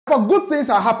For good things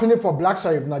are happening for Black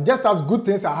Sherif. Now, just as good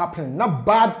things are happening, not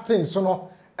bad things. So no,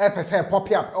 per se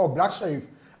pop up or Black Sherif.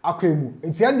 Akwemu.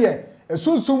 It's end there. A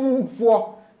sunsumu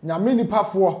for nyamini pa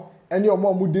for any of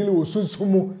more mudili or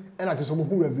sunsumu and at some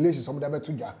who revelation some of them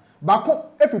to Bako,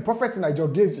 every prophet Nigel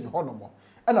Gaisie honomo.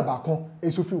 And a Bako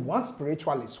is with one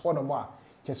spiritualist honomo.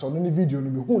 Just on any video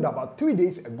we heard about 3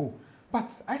 days ago.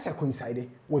 But I say coincided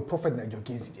with Prophet Nigel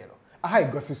Gaisie. I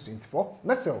have Gossips 24.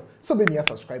 Myself, so be a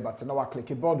subscribe button. Now click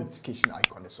the bell notification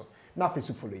icon. So now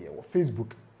Facebook follow you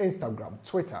Facebook, Instagram,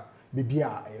 Twitter. Be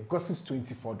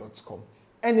gossips24.com.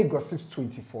 Any Gossips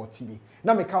 24 TV.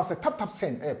 Now make us a tap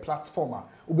send a platform.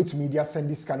 Ube to media send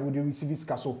this scan with the receive this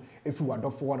so if you are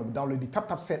not for one of download the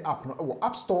tap send app no our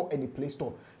App Store and the Play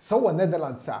Store. So in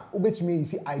Netherlands ube to me you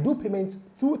see I do payment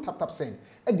through tap send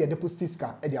and the deposit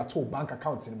scan and their two bank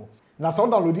accounts anymore. Now so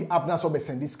download the app now so be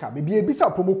send this card. Maybe a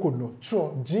bisa promo code no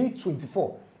true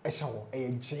G24 a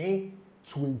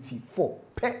G24.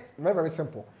 Very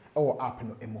simple. Or app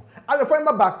no emo. And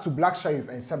remember back to Black Sherif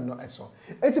and some no eso.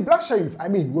 It's Black Sherif, I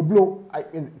mean, we blow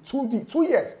in 2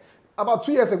 years. About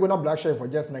 2 years ago, now Black Sherif was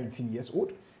just 19 years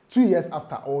old. 2 years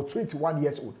after, or 21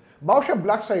 years old. But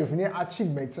Black Sherif near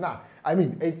achievements now. I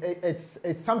mean, it's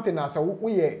something as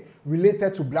we are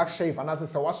related to Black Sherif and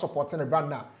as I was supporting the brand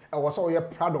now. I was all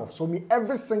proud of. So me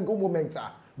every single moment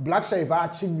Black Sherif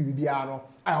achieved me I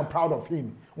am proud of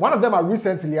him. One of them are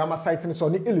recently I'm citing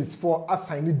Sonny Illis for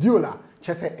assigning Diola.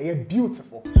 Just say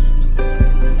beautiful.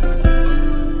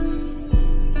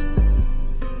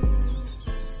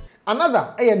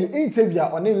 Another an interview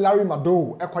on Larry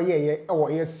Mado ekwaye or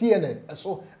CNN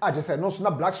so I just said no so na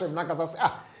Black Sherif na kasa say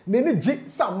nene G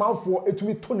some man for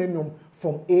etumi tonenum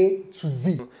from A to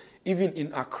Z. Even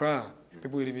in Accra,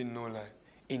 people didn't even know like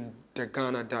in the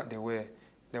Ghana that there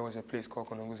was a place called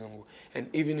Kononguzongo. And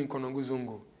even in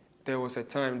Kononguzongo, there was a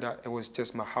time that it was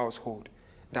just my household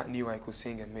that knew I could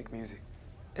sing and make music.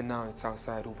 And now it's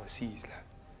outside overseas. Like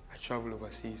I travel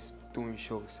overseas doing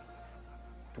shows.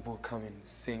 People come and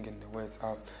singing the words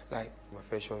out. Like my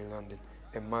first show in London,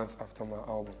 a month after my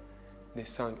album, they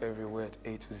sang every word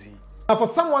A to Z. Now for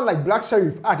someone like Black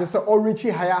Sherif, I just say all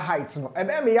reaching higher heights. No, and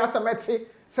then me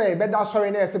say better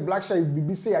sorry now say Black Sherif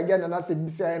BBC again and I say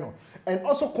BBC no. And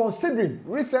also considering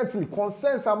recently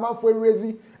concerns among for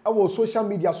raising our social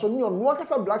media. So no one can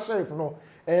say Black Sherif no.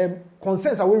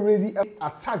 Concerns are we raising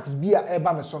attacks be a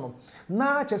urban sono.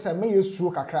 Now just a may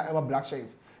stroke a cry Black Sherif.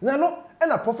 Now no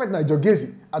and a Prophet Nigel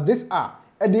Gaisie at this hour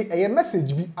a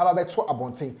message be about to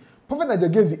abonting. Prophet Nigel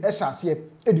Gaisie eshas here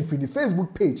edify the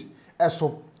Facebook page.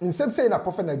 So instead of saying a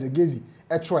Prophet Nigel Gaisie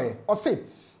try or say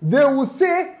they will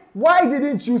say why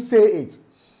didn't you say it?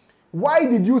 Why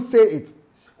did you say it?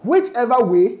 Whichever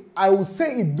way I will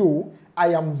say it though,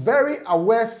 I am very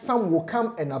aware some will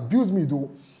come and abuse me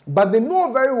though. But they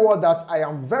know very well that I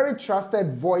am very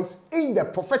trusted voice in the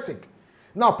prophetic.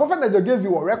 Now, Prophet Nigel Gaisie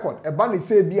will record. A band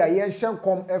say be a yenshan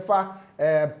come ever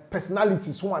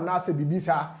personalities who are now say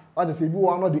bibisa or they say be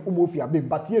one of the umofia big.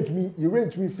 But yet to me, you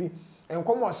range me free and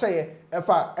come on say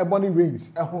ever ebony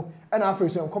rings and after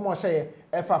so come on say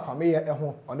ever family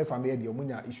on the family the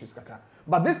omunya issues kaka.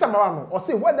 But this time around, or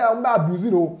say whether I'm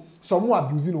abusing or some more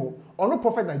abusing or no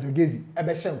Prophet Nigel Gaisie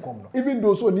ebeshen come no. Even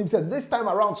though so him said this time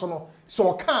around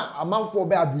so can amount for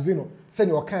be abusing no. Send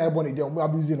your can ebony the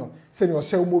abusing no. Send your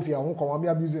shell mafia won come be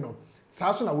abusing no.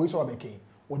 Saso na we so abeke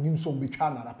on him so be twa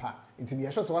na pa. Inti me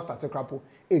sure so start crapo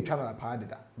e twa na pa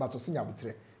deda. But to sinya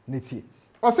betre netie.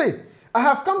 Or say I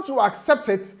have come to accept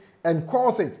it and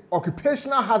cause it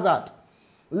occupational hazard.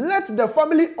 Let the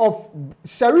family of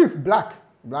Sherif Black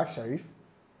Sherif.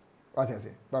 What I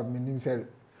say? But my name said,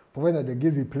 Prophet Nigel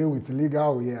Gaisie play with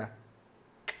legal here.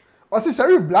 Or say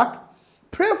Sherif Black,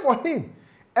 pray for him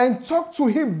and talk to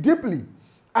him deeply.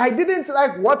 I didn't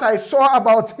like what I saw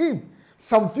about him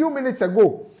some few minutes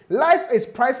ago. Life is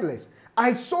priceless.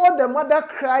 I saw the mother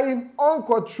crying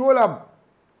uncontrollable.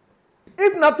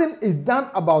 If nothing is done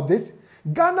about this,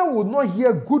 Ghana will not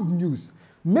hear good news.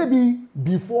 Maybe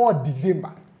before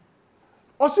December.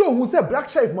 Also, who said Black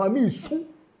Sherif mami is soon.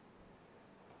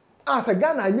 As a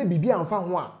Ghana, I be and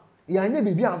found one. Ya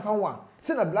be and found one.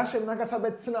 Send a Black Sherif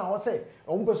Nagasabet Sina or say,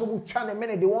 a person who channel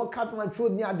many they won't cut my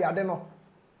throat near the adeno.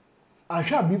 I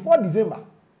shall before December.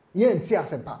 Yen see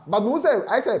as a pa. But who say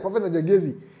I say Prophet Nigel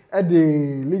Gaisie at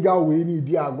the legal way ni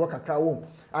dia work a crown.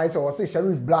 I say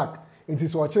Sherif Black. It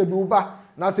is what you do ba.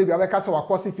 Now say be abeka say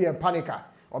wakosi fi and panica.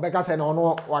 Obeka say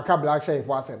no waka Black Sherif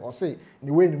was or say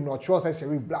the way him not trust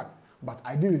Sherif Black. But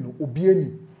I didn't know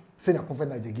obieni say na Prophet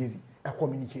Nigel Gaisie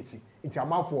communicating. It's a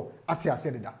man for Atia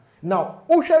said that. Now,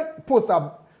 Osha post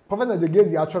Prophet Nigel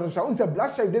Gaisie actually say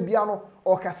Black Sherif de biano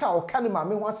or kasa or kanima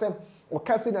me wan say o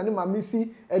kase na ne mame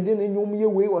si e de ne nyom ye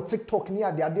we o TikTok ni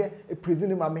ade e praise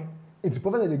ne mame it's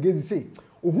Prophet Nigel Gaisie say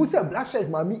who said Black Sherif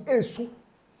mame esu.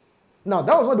 Now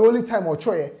that was not the only time or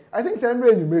choy. I think say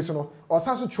Henry enumeration or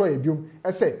saso choy biom.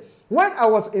 I say when I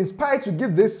was inspired to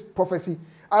give this prophecy,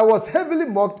 I was heavily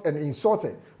mocked and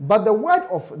insulted, but the word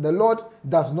of the Lord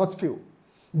does not fail.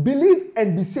 Believe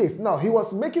and be safe. Now he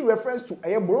was making reference to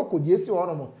a Morocco DSC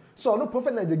or so no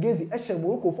Prophet Nigel Gaisie Eshe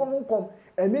Morocco for Hong Kong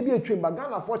and maybe a train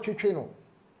bagana for train.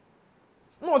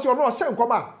 No, so no shame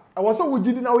come out. I was so would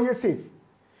you now you're safe.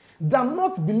 Do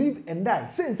not believe and die.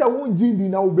 Since I won't be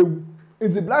now be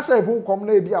it's the Black Sherif won't come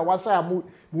maybe I was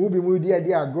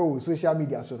idea grow social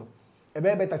media so. A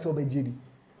better to be JD.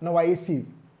 Now I safe.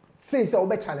 Since I'll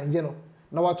be challenging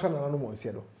now I turn on one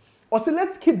here. Also,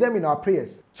 let's keep them in our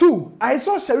prayers. 2. I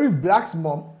saw Sherif Black's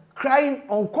mom crying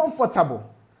uncomfortable.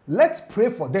 Let's pray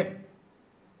for them.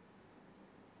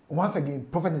 Once again,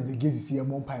 Prophet Nigel Gaisie see a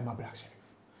mom pie my Black Sherif.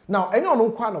 Now, anyone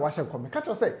know kwa na washa come. Catch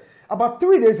us say about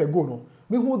 3 days ago, no,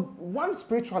 me hold one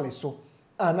spiritualist so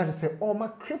and I say, oh my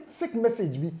cryptic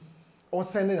message be or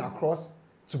sending across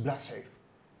to Black Sherif.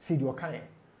 See the kind.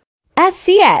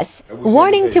 SCS,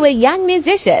 warning to a young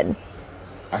musician.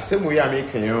 I said we are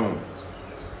making you.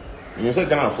 You say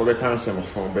Ghana for the council of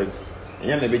phone, but you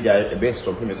never get a best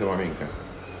of him as a woman.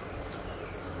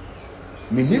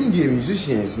 Me name the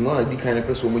musicians, not the kind of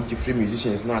person who free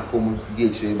musicians, not come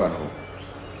DHA Bano.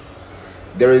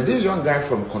 There is this young guy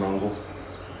from Konongo.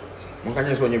 One can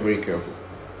just want you very careful.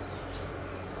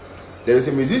 There is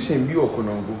a musician, Bio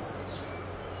Konongo.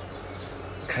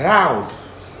 Crowd,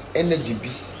 energy be.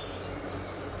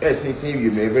 Yes, they say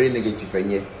you may very negative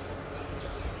and yet.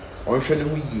 On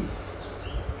showing we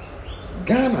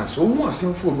Ghana, so more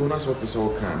sinful, no, so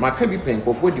can. My can be pen,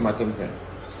 for the matem pen.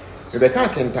 Rebecca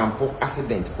can tampo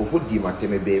accident, for the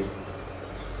mateme babe.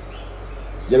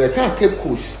 Rebecca kept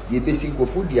course, ye basic for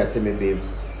food the ateme babe.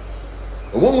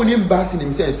 A woman in Bassin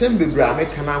himself, send be Brame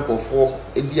can uncle for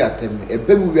a diatem, a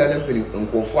bemuvian penny, and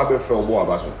call for a war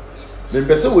basso. Then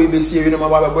person will be seeing my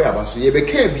boy abasso, ye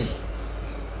be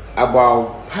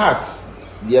about past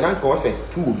the uncle was a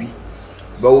 2B,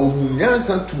 but we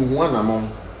answer to one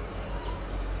among.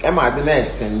 Emma the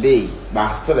next 10 days,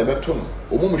 but still a better one.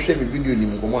 Omo share me video ni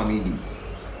mkomo amedi.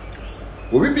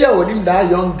 Obi bia wonim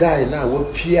that young guy now wo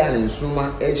pia and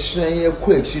suma e hran ye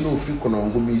kwa chi no free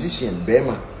Konongo musician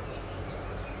bema.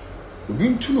 Obi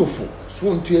ntu fo so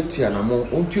ontu etia na mo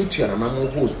ontu etia na mo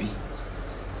host bi.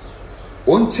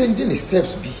 On changing the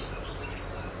steps bi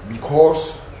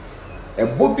because a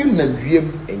bobby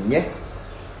namwiem enye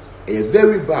a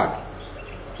very bad.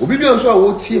 Obi bi nso a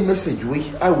wo tie message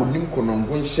we I will nim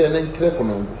Konongo nhye na ntre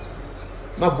Konongo.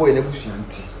 Na boy na busu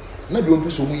anti. Na bi on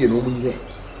peso mu ye no mu ye.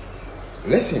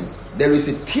 Listen, there is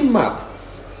a team up.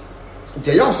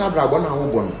 Nti ya osabra bo na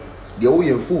wo bo no. De wo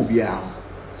ye mfu obi a.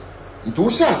 Nti wo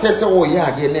sha asese wo ye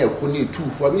ade na ekwo na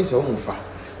etu fu abi se wo mfa.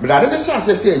 But ade na sha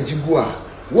asese ajigu a,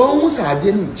 wo hu sa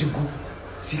ade na jigu.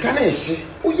 Sika na ehye.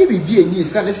 Wo ye bibi eni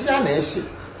sika na sha na ehye.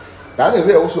 Da de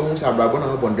we wo so hu sabra bo na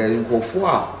wo bo ndare nkofo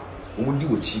a wo di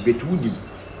wo chi betu nim.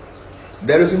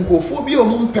 There is nkofo bi o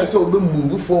mu pese o be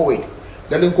move forward.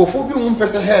 There is nkofo bi o mu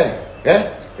pese he,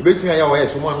 ebetimi aya wo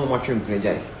so mo anu mo atwe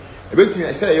mprenjai.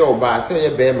 Ebetimi say your ba say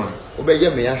your bema, obeye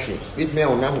me yahwe. Betimi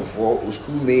on amfo o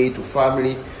schoolmate to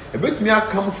family. Ebetimi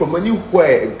come from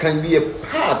anywhere. It can be a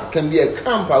part, can be a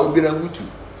camp I will be to.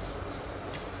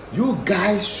 You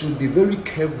guys should be very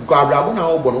careful. Gabra na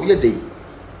wo no ye dey.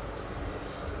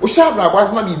 O shabra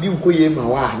gwa ma bibi nkoye ma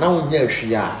wa na wo nya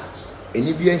hwe a.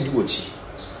 Eni bia ndi wochi.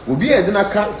 Obi e de na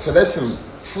ka selection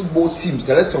football team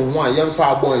selection one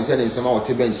yemfa boys and nsema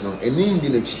wote bench no eni ndi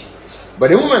na chi. But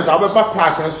the moment I will back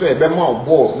park and so a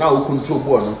ball now we control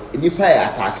ball no any player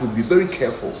attack you be very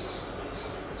careful.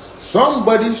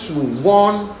 Somebody should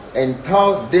warn and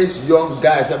tell this young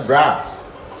guy say bra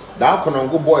that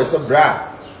Konongo boy say bra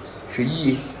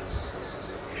hwe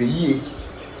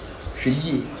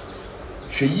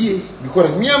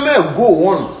because me am go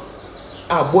on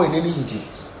ah boy nani nji.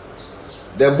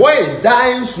 The boy is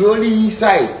dying slowly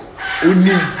inside.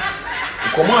 Uni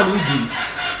come on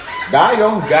that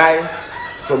young guy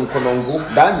from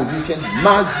Konongo, that musician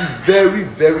must be very,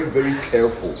 very, very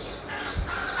careful.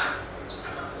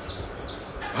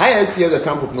 I see the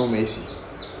camp of no mercy.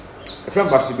 A friend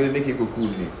Basibili make it cool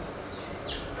me.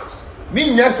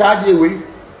 Me yes I way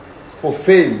for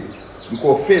fame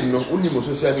because fame no only on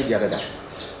social media that.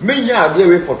 Me nya dey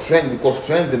way for trend because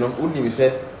trend no only me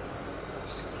say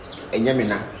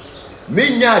enyamina.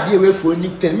 Me nya dey way for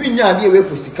anything. Me nya dey way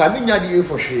for sika. Me nya dey way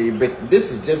for share. But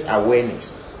this is just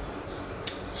awareness.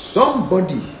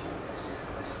 Somebody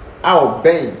out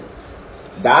bang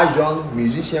that young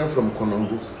musician from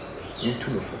Konongo into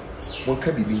the phone. One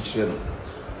can be being channel.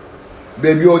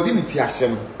 Baby, or dignity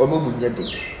asem, or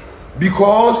munyadi.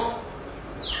 Because,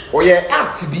 or ye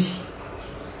act to be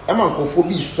a man for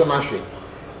be so much.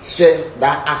 Say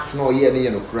that act no ye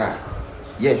no cry.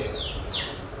 Yes,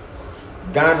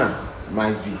 Ghana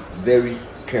must be very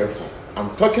careful.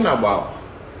 I'm talking about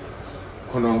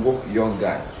Konongo young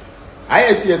guy.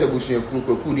 I see as a bush in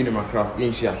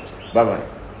Magraheb. Bye bye.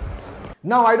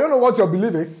 Now I don't know what your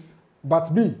belief is,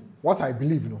 but me, what I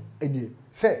believe, no. And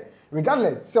say,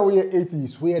 regardless, say we are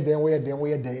atheists, we are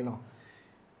there, you know.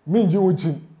 Me and you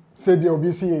say the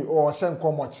obisi or shen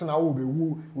come much now we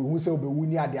who say we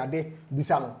near the day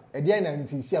bisano. At the end I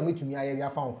see a meet me I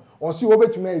found. Or see over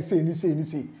to me say ni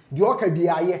say. The okay be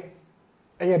aye.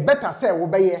 And you better say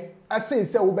obey. I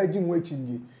say obey Jim waiting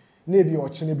ye. Maybe or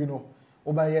chinebino.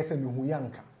 Obey yes and who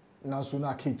yanka. Now so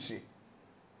na kitchen.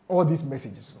 All these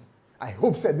messages. I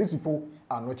hope said these people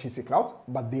are not chasing clout,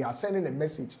 but they are sending a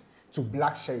message to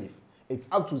Black Sherif. It's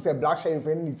up to say Black Sherif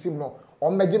any team no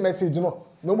or major message no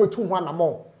more 2-1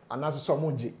 more and as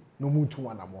someone no more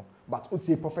 2-1 more. But what's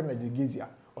a prophet Nigel Gaisie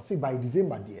or say by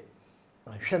December there.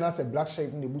 And Shana said Black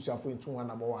Sherif in the bush for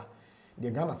 2-1 more.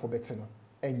 They're gonna for better no.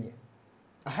 And yeah,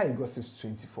 I had gossips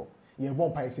 24. You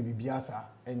won't pay say Biasa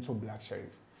and to Black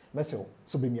Sherif. Message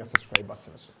so be me a subscribe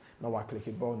button so now I click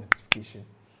a bell notification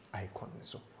icon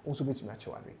so also be to match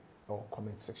or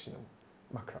comment section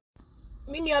Magraheb.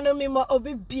 Minyano mimo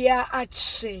obi bia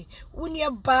ache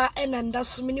unya ba enanda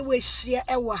so mini we share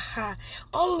ewa ha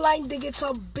online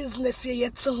digital business ye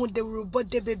yete ho de robot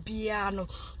de bia no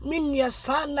minya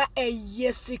sana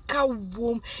yesika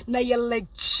wom na ye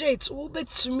legit wo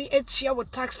betumi etia wo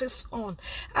taxes on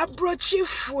abrochi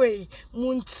fwe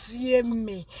muntie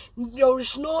me. There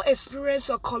is no experience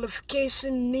or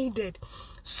qualification needed.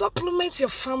 Supplement your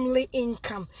family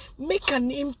income. Make an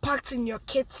impact in your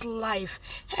kids' life.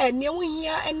 Hey, you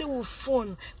hear any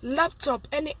phone, laptop,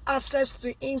 any access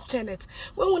to internet.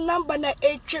 When we number na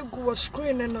go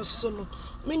screen and so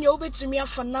mean you to me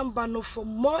for number no for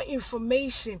more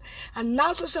information. And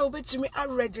now so say to me I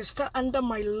register under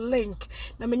my link.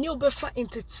 Na me you be for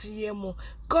entertainment.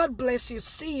 God bless you.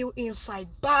 See you inside.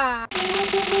 Bye.